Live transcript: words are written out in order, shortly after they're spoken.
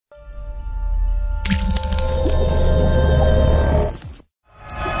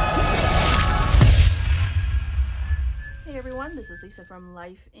Lisa from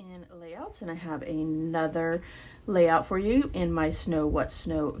Life in Layouts, and I have another layout for you in my Snow What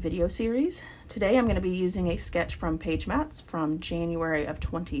Snow video series. Today I'm going to be using a sketch from Page Mats from January of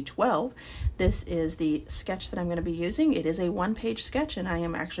 2012. This is the sketch that I'm going to be using. It is a one-page sketch, and I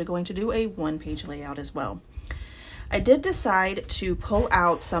am actually going to do a one-page layout as well. I did decide to pull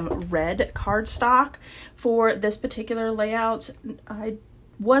out some red cardstock for this particular layout. I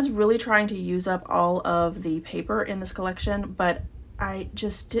was really trying to use up all of the paper in this collection, but I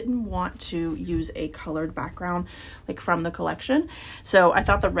just didn't want to use a colored background like from the collection. So I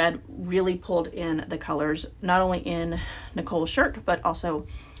thought the red really pulled in the colors, not only in Nicole's shirt, but also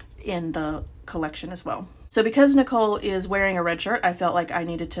in the collection as well. So because Nicole is wearing a red shirt, I felt like I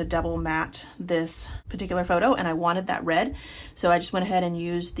needed to double matte this particular photo, and I wanted that red. So I just went ahead and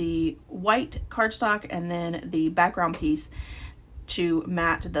used the white cardstock and then the background piece to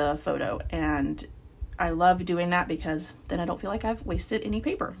matte the photo, and I love doing that because then I don't feel like I've wasted any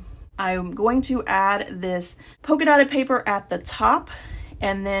paper. I'm going to add this polka dotted paper at the top,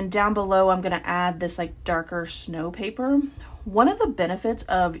 and then down below I'm going to add this like darker snow paper. One of the benefits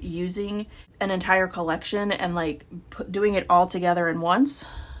of using an entire collection and like doing it all together in once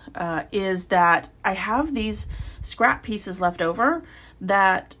is that I have these scrap pieces left over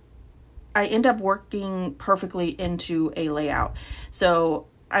that I end up working perfectly into a layout. So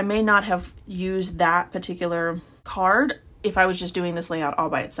I may not have used that particular card if I was just doing this layout all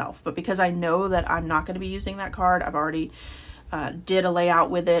by itself, but because I know that I'm not going to be using that card, I've already did a layout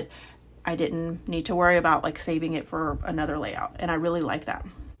with it. I didn't need to worry about like saving it for another layout, and I really like that.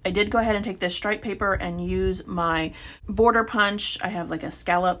 I did go ahead and take this stripe paper and use my border punch. I have like a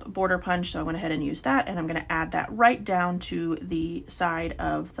scallop border punch, so I went ahead and used that, and I'm going to add that right down to the side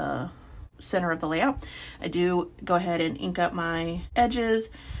of the center of the layout. I do go ahead and ink up my edges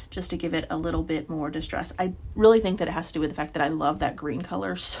just to give it a little bit more distress. I really think that it has to do with the fact that I love that green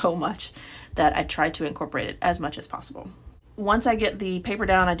color so much that I try to incorporate it as much as possible. Once I get the paper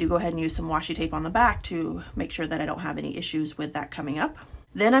down, I do go ahead and use some washi tape on the back to make sure that I don't have any issues with that coming up.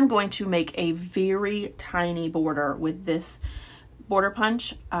 Then I'm going to make a very tiny border with this border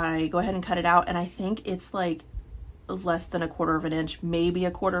punch. I go ahead and cut it out, and I think it's like less than 1/4 of an inch, maybe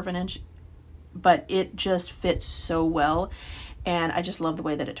 1/4 of an inch, but it just fits so well, and I just love the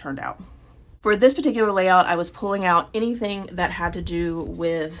way that it turned out. For this particular layout, I was pulling out anything that had to do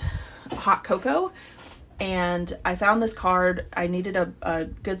with hot cocoa, and I found this card. I needed a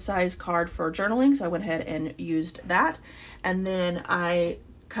good size card for journaling, so I went ahead and used that, and then I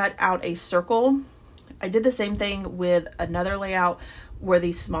cut out a circle. I did the same thing with another layout where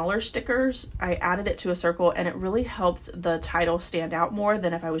these smaller stickers, I added it to a circle, and it really helped the title stand out more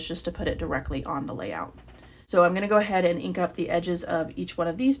than if I was just to put it directly on the layout. So I'm going to go ahead and ink up the edges of each one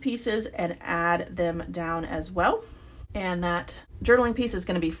of these pieces and add them down as well. And that journaling piece is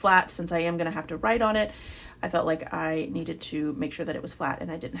going to be flat since I am going to have to write on it. I felt like I needed to make sure that it was flat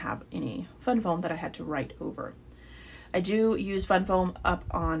and I didn't have any fun foam that I had to write over. I do use fun foam up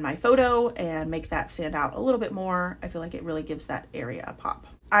on my photo and make that stand out a little bit more. I feel like it really gives that area a pop.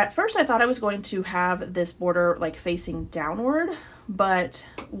 At first I thought I was going to have this border like facing downward, but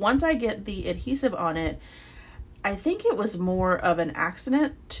once I get the adhesive on it, I think it was more of an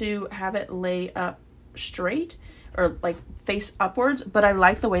accident to have it lay up straight or like face upwards, but I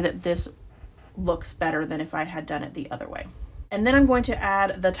like the way that this looks better than if I had done it the other way. And then I'm going to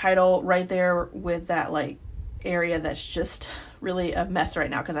add the title right there with that like area that's just really a mess right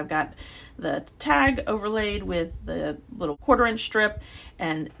now because I've got the tag overlaid with the little 1/4 inch strip,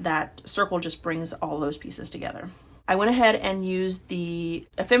 and that circle just brings all those pieces together. I went ahead and used the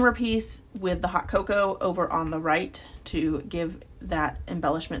ephemera piece with the hot cocoa over on the right to give that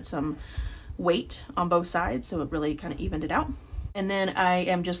embellishment some weight on both sides, so it really kind of evened it out. And then I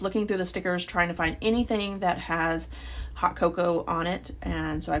am just looking through the stickers trying to find anything that has hot cocoa on it,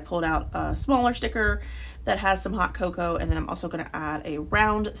 and so I pulled out a smaller sticker that has some hot cocoa, and then I'm also going to add a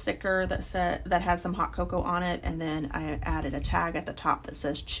round sticker that has some hot cocoa on it, and then I added a tag at the top that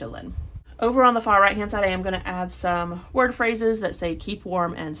says chillin'. Over on the far right hand side, I am going to add some word phrases that say keep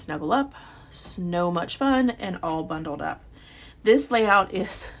warm and snuggle up, snow much fun, and all bundled up. This layout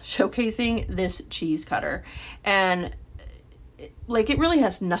is showcasing this cheese cutter, and like it really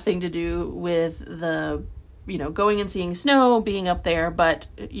has nothing to do with the going and seeing snow, being up there, but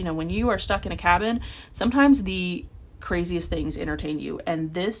when you are stuck in a cabin, sometimes the craziest things entertain you,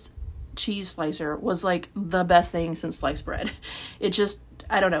 and this cheese slicer was like the best thing since sliced bread. It just,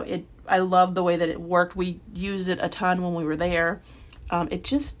 I don't know, I love the way that it worked. We used it a ton when we were there.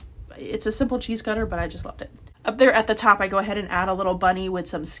 It's a simple cheese cutter, but I just loved it. Up there at the top, I go ahead and add a little bunny with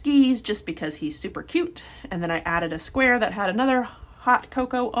some skis just because he's super cute, and then I added a square that had another hot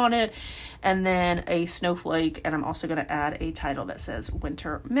cocoa on it, and then a snowflake. And I'm also going to add a title that says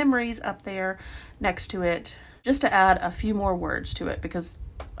Winter Memories up there next to it, just to add a few more words to it because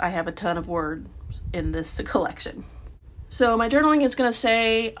I have a ton of words in this collection. So my journaling is going to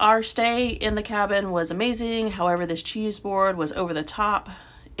say, our stay in the cabin was amazing. However, this cheese board was over the top.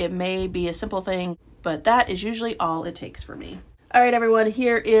 It may be a simple thing, but that is usually all it takes for me. All right, everyone,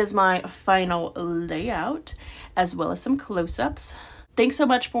 here is my final layout, as well as some close-ups. Thanks so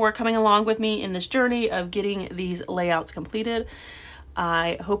much for coming along with me in this journey of getting these layouts completed.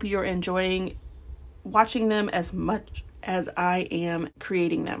 I hope you're enjoying watching them as much as I am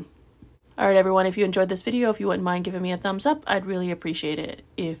creating them. All right, everyone, if you enjoyed this video, if you wouldn't mind giving me a thumbs up, I'd really appreciate it.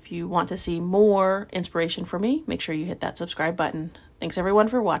 If you want to see more inspiration from me, make sure you hit that subscribe button. Thanks everyone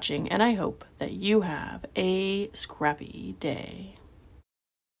for watching, and I hope that you have a scrappy day.